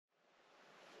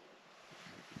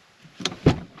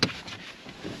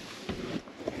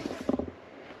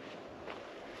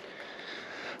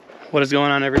What is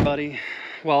going on, everybody?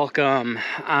 Welcome.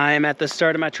 I'm at the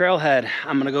start of my trailhead.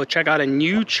 I'm gonna go check out a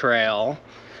new trail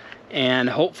and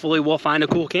hopefully we'll find a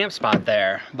cool camp spot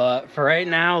there. But for right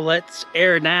now, let's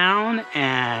air down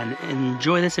and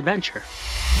enjoy this adventure.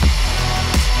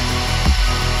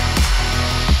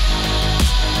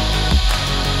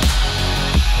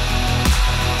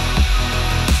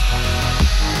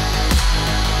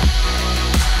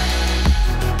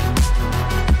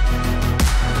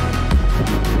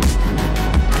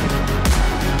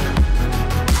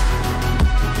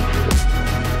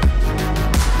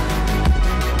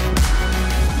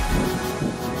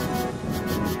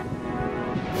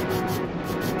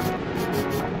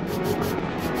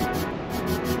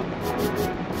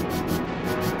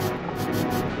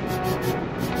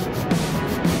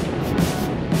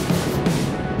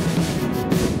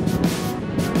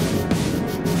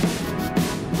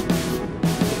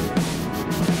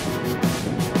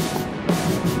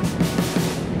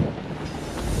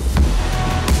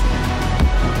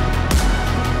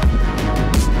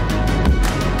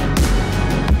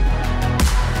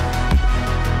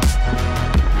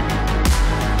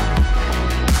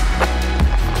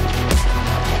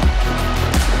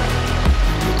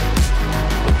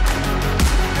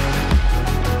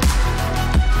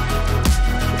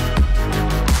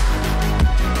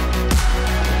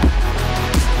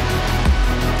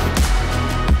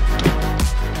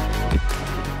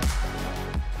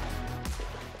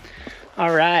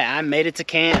 All right, I made it to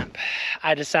camp.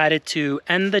 I decided to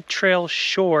end the trail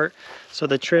short. So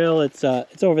the trail, it's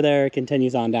over there, it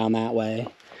continues on down that way.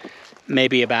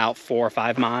 Maybe about 4 or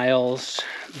 5 miles.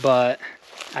 But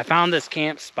I found this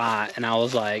camp spot and I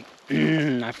was like,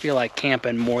 I feel like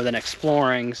camping more than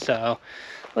exploring. So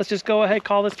let's just go ahead and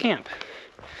call this camp.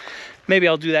 Maybe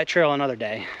I'll do that trail another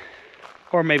day.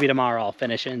 Or maybe tomorrow I'll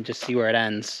finish it and just see where it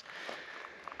ends.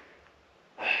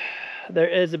 There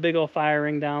is a big old fire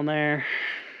ring down there,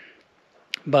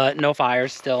 but no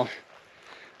fires still.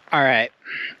 All right,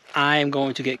 I am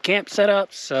going to get camp set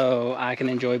up so I can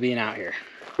enjoy being out here.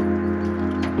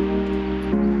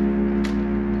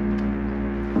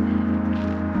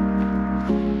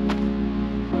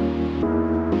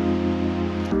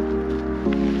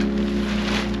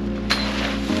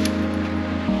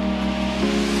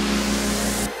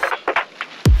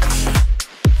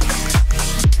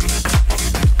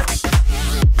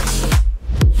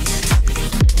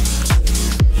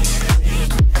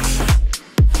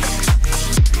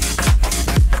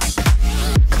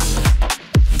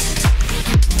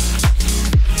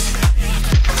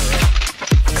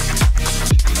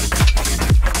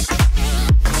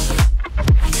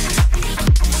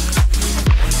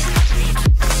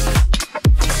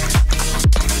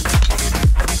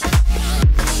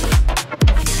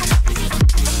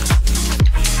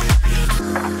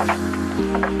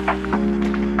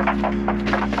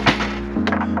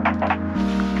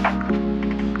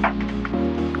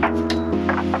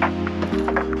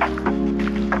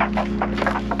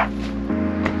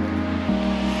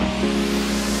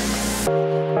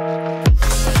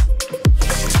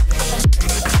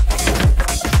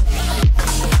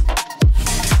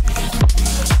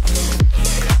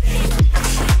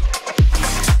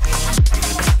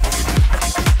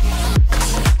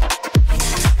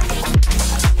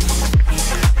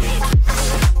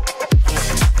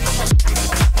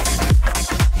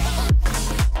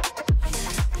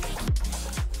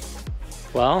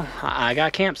 Well, I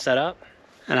got camp set up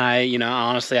and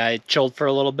honestly, I chilled for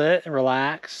a little bit,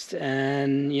 relaxed,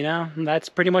 and that's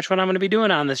pretty much what I'm going to be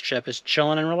doing on this trip is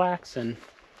chilling and relaxing.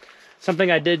 Something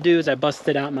I did do is I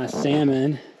busted out my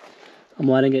salmon. I'm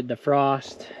letting it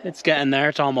defrost. It's getting there,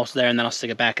 it's almost there, and then I'll stick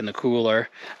it back in the cooler.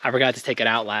 I forgot to take it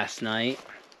out last night.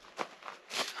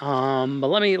 But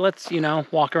let's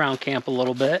walk around camp a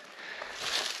little bit.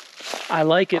 I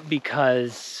like it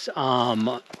because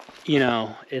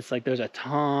it's like there's a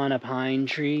ton of pine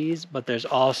trees, but there's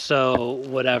also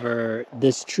whatever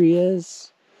this tree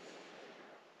is.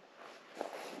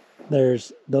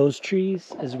 There's those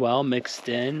trees as well mixed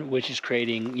in, which is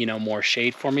creating, more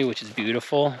shade for me, which is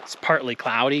beautiful. It's partly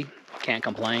cloudy, can't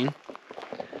complain.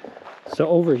 So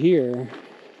over here,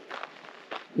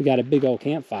 we got a big old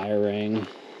campfire ring.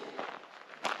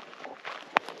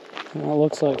 Well, it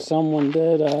looks like someone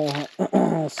did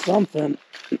something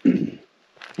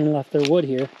and left their wood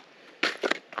here.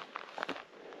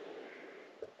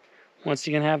 Once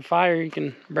you can have fire, you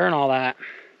can burn all that.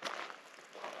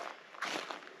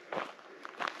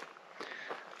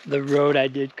 The road I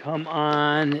did come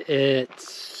on,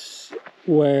 it's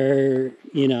where,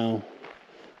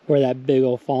 where that big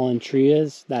old fallen tree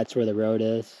is. That's where the road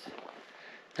is.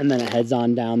 And then it heads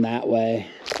on down that way.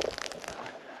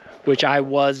 which I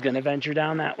was gonna venture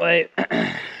down that way.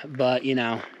 But you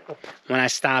know, when I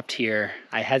stopped here,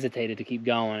 I hesitated to keep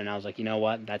going, and I was like, you know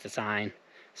what, that's a sign,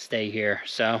 stay here.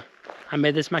 So I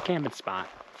made this my camping spot.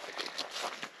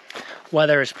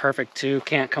 Weather is perfect too,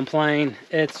 can't complain.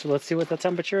 Let's see what the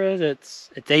temperature is. It's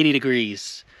 80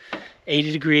 degrees.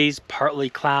 80 degrees, partly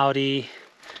cloudy,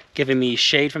 giving me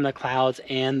shade from the clouds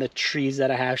and the trees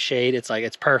that I have shade.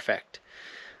 It's perfect.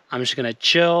 I'm just gonna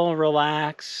chill,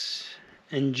 relax,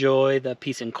 enjoy the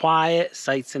peace and quiet,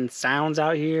 sights and sounds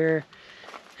out here,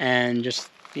 and just,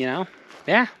 you know,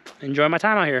 yeah, enjoy my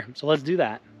time out here. So let's do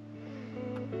that.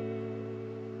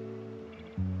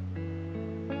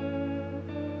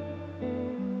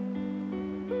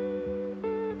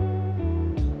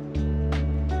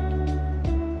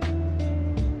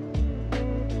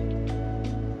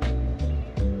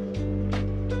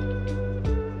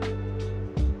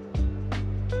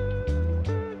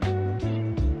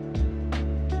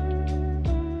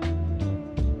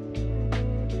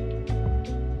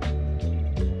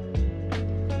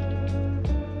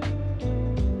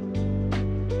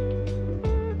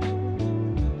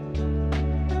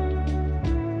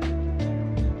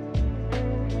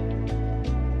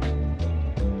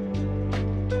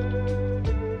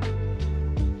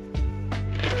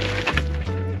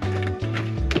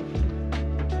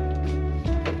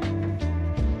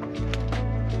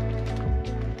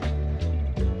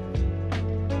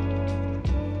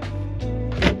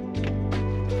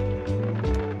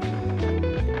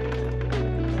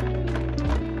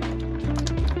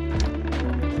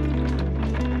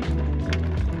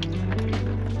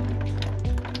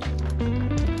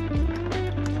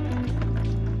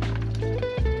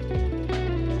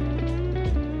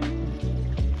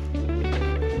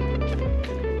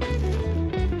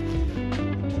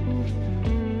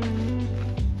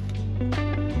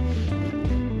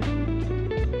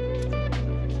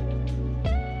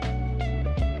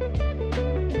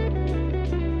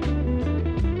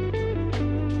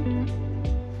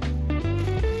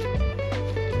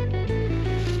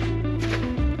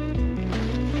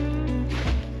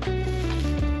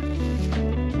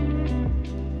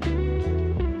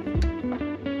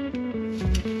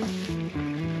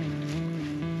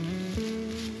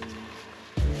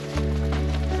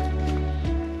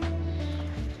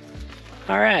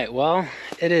 All right, well,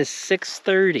 it is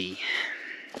 6:30.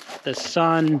 The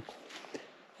sun,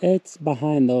 it's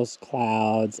behind those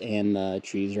clouds and the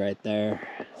trees right there.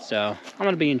 So I'm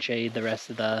gonna be in shade the rest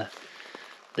of the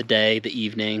day, the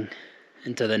evening,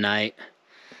 into the night.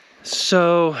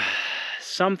 So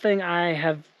something I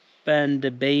have been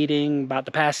debating about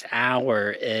the past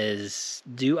hour is,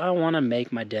 do I want to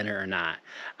make my dinner or not?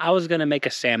 I was gonna make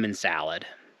a salmon salad.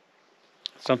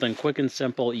 Something quick and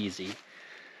simple, easy.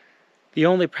 The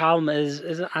only problem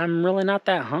is I'm really not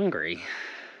that hungry.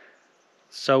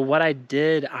 So what I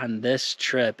did on this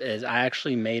trip is I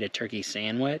actually made a turkey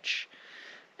sandwich,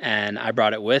 and I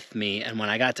brought it with me. And when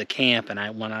I got to camp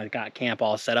and when I got camp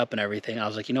all set up and everything, I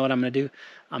was like, you know what I'm gonna do?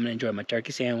 I'm gonna enjoy my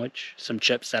turkey sandwich, some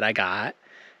chips that I got,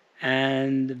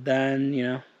 and then, you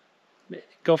know,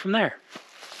 go from there.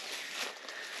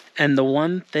 And the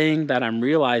one thing that I'm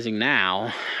realizing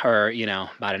now, or, you know,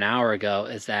 about an hour ago,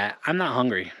 is that I'm not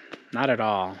hungry. Not at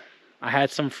all. I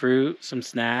had some fruit, some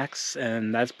snacks,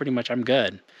 and that's pretty much, I'm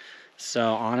good.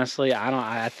 So honestly,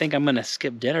 I think I'm gonna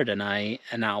skip dinner tonight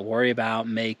and not worry about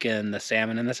making the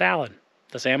salmon and the salad.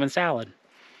 The salmon salad.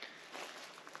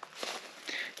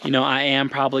 You know, I am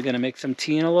probably gonna make some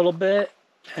tea in a little bit.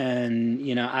 And,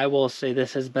 you know, I will say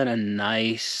this has been a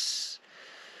nice,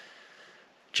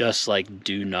 just like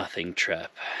do nothing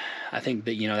trip. I think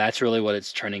that, you know, that's really what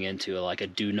it's turning into, like a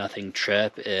do nothing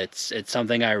trip. It's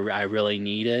something I really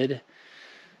needed.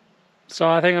 So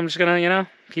I think I'm just gonna, you know,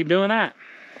 keep doing that.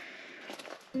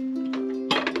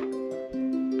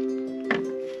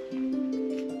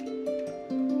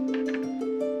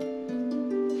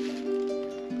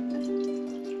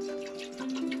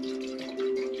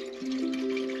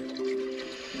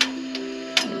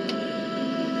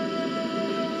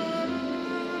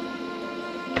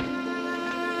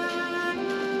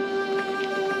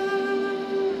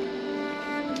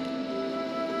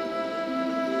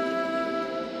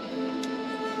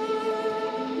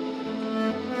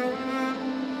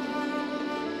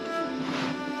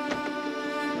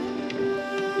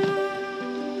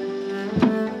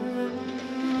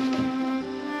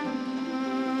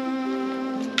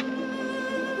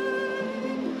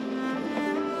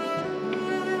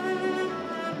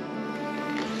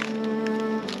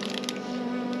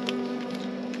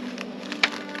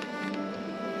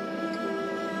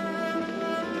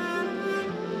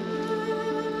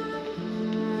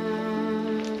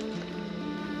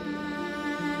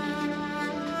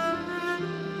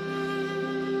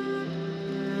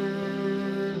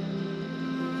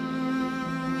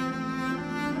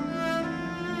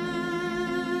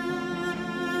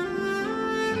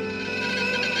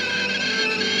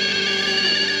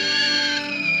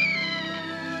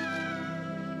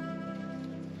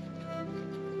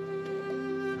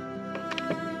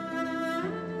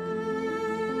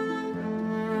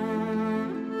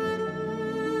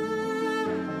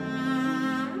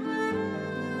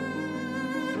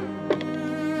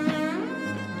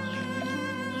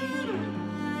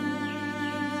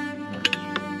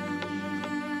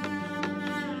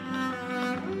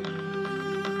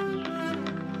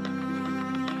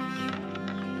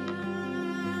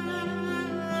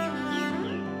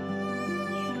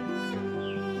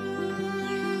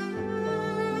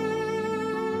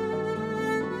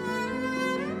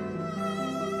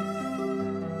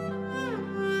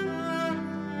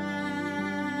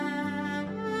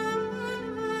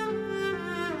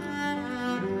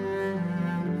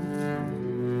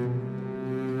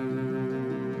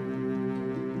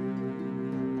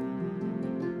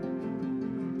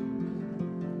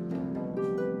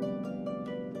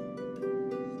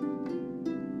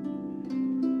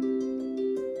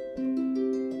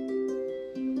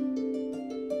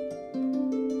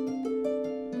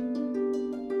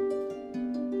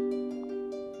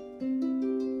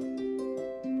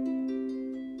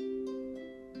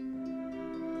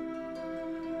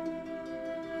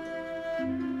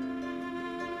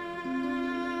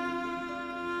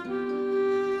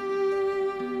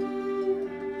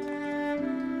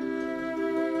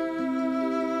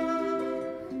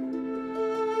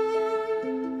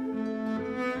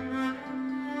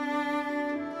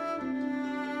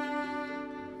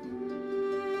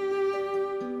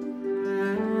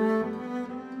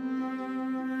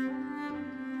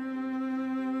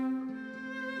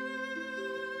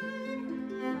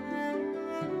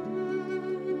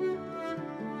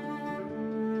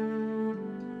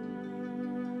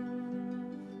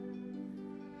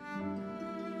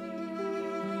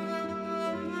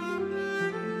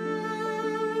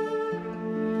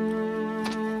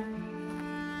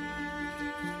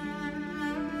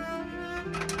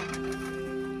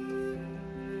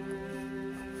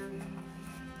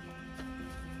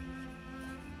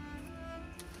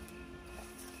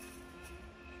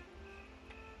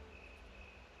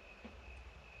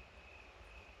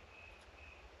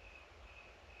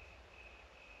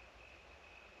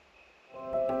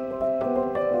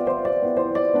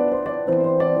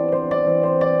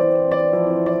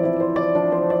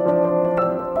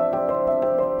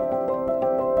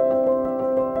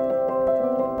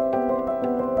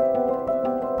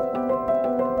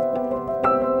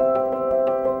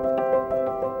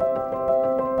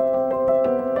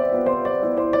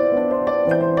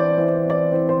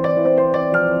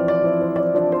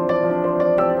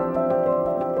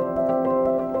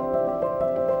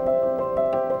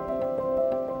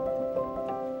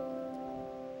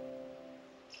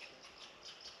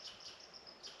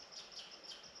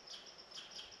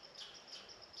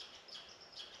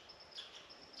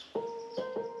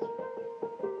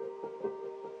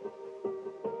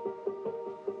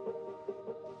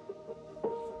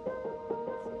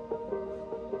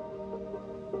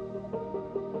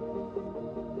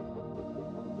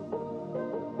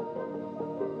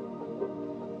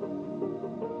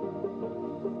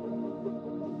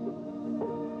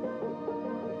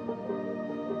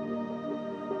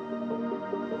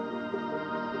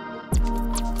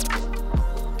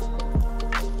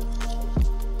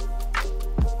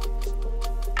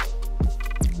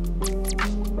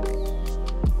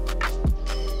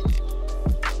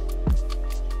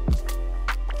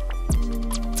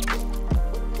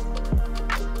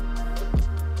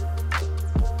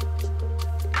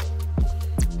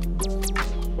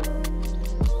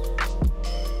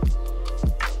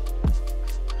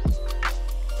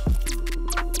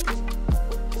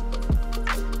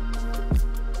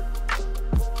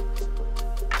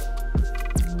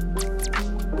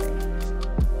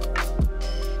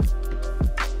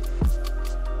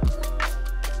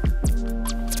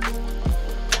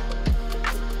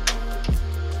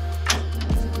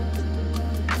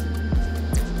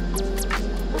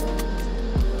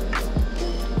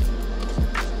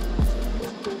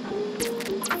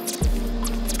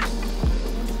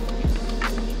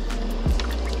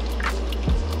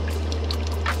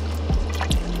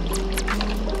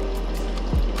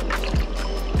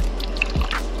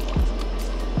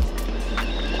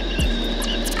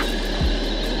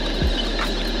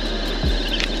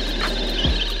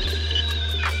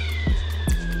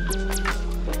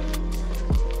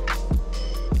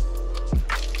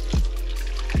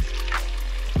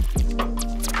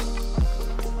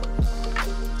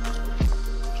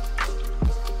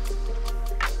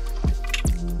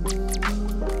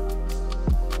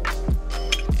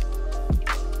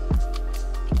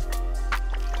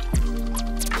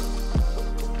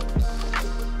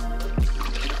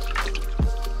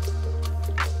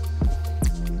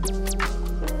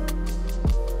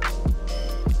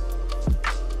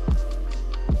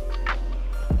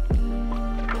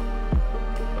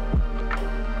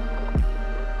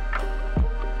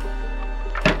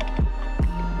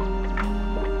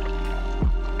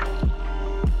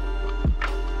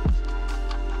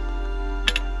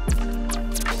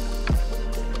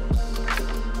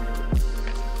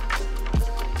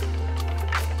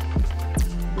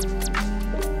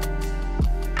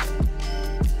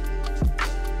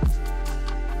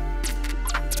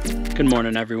 Good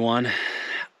morning, everyone.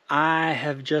 I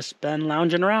have just been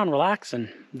lounging around, relaxing.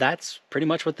 That's pretty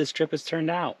much what this trip has turned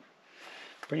out.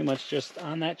 Pretty much just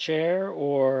on that chair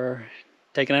or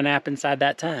taking a nap inside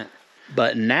that tent.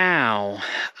 But now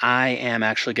I am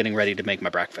actually getting ready to make my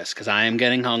breakfast because I am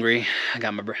getting hungry. I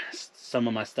got some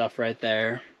of my stuff right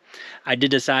there. I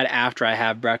did decide after I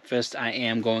have breakfast, I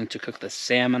am going to cook the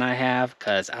salmon I have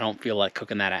because I don't feel like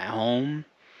cooking that at home.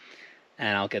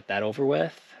 And I'll get that over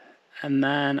with. And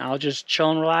then I'll just chill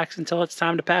and relax until it's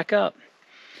time to pack up.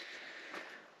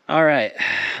 All right,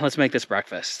 let's make this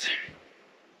breakfast.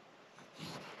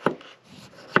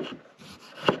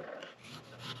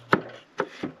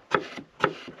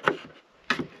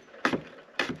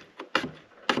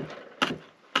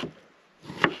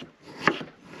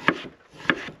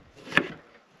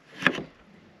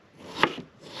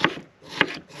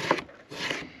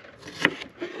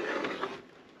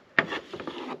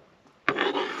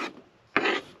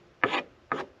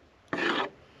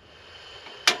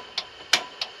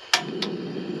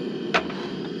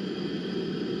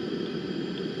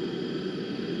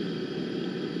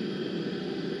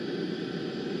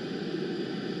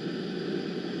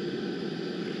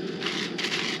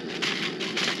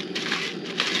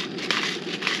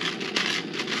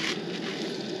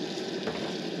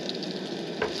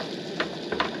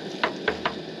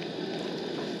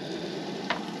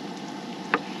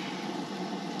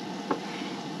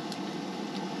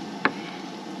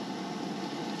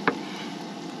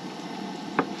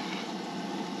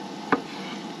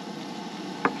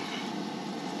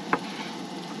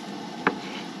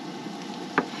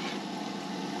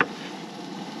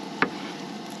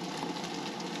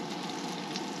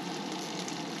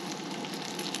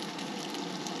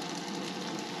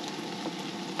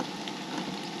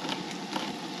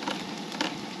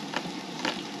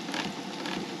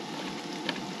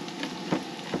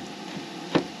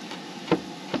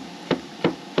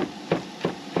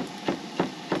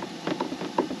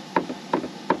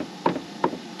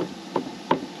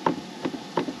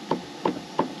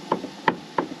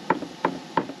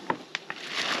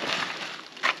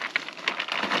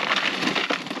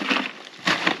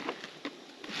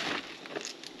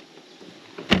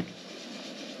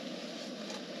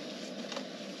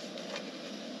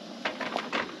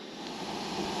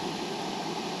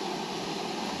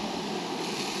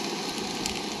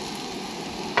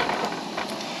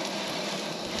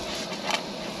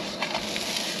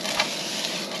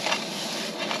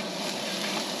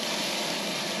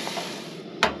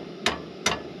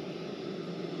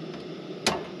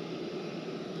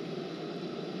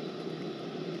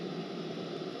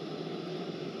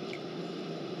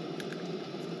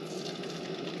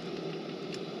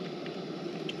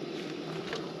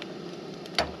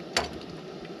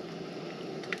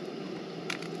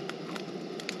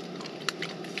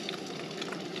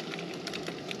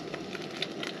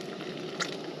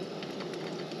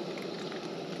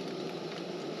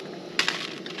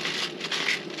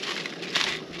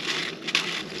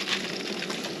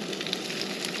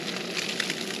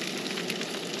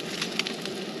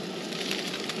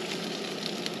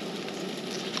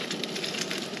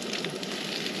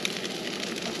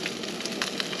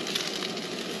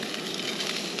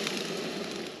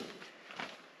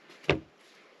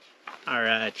 All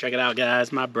right, check it out,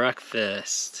 guys, my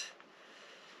breakfast.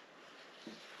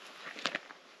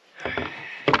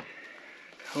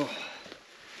 Oh,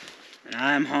 and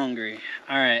I'm hungry.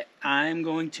 All right, I'm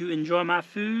going to enjoy my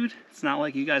food. It's not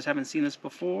like you guys haven't seen this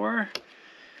before.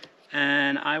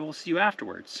 And I will see you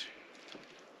afterwards.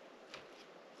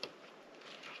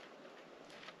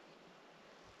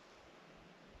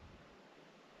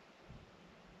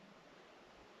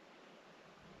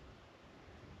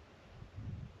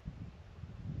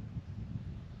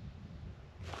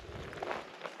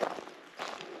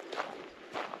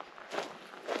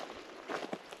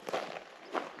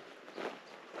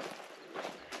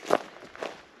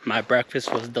 My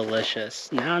breakfast was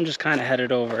delicious. Now I'm just kind of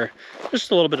headed over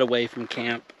just a little bit away from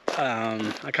camp.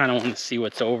 I kind of want to see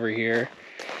what's over here.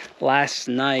 Last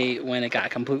night when it got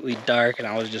completely dark and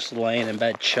I was just laying in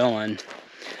bed chilling,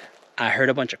 I heard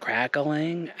a bunch of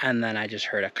crackling and then I just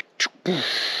heard a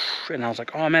and I was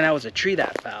like, oh man, that was a tree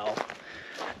that fell.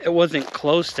 It wasn't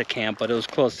close to camp, but it was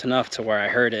close enough to where I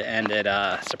heard it and it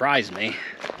surprised me.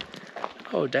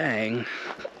 Oh dang.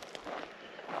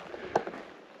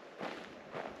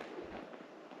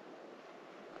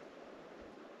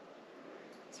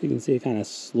 So you can see it kind of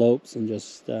slopes and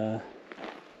just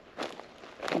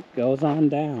goes on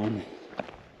down.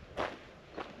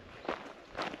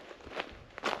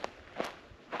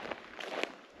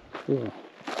 Ooh.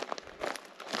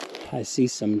 I see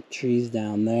some trees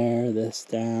down there, this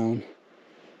down.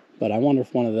 But I wonder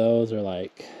if one of those are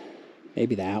like,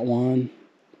 maybe that one.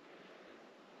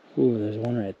 Ooh, there's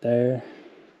one right there.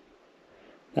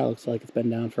 That looks like it's been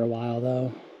down for a while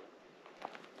though.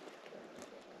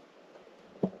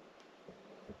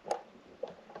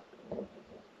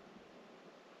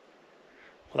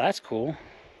 Well, that's cool.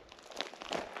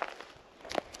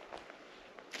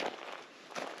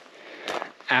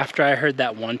 After I heard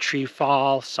that one tree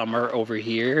fall somewhere over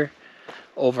here,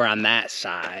 over on that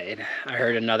side, I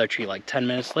heard another tree like 10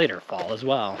 minutes later fall as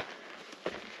well.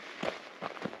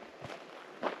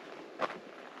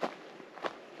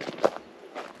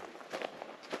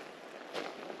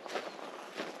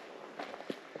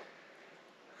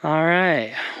 All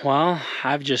right, well,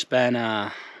 I've just been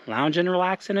lounging,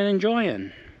 relaxing, and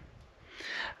enjoying.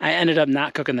 I ended up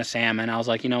not cooking the salmon. I was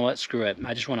like, you know what, screw it.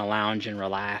 I just want to lounge and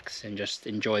relax and just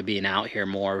enjoy being out here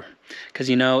more.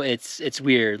 Because, you know, it's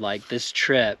weird. Like, this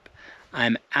trip,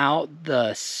 I'm out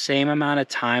the same amount of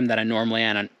time that I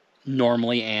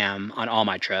normally am on all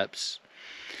my trips.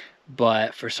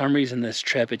 But for some reason, this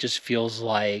trip, it just feels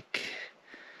like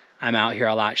I'm out here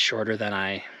a lot shorter than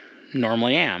I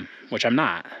normally am, which I'm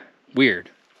not.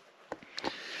 Weird.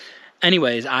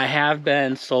 Anyways, I have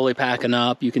been slowly packing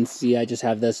up. You can see I just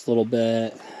have this little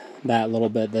bit, that little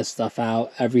bit, this stuff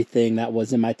out. Everything that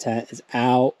was in my tent is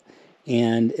out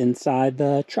and inside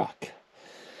the truck.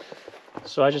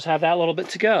 So I just have that little bit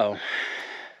to go.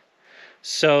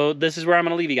 So this is where I'm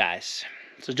going to leave you guys.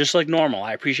 So just like normal,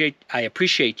 I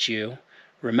appreciate you.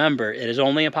 Remember, it is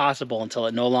only impossible until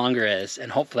it no longer is.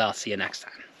 And hopefully I'll see you next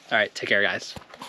time. All right, take care, guys.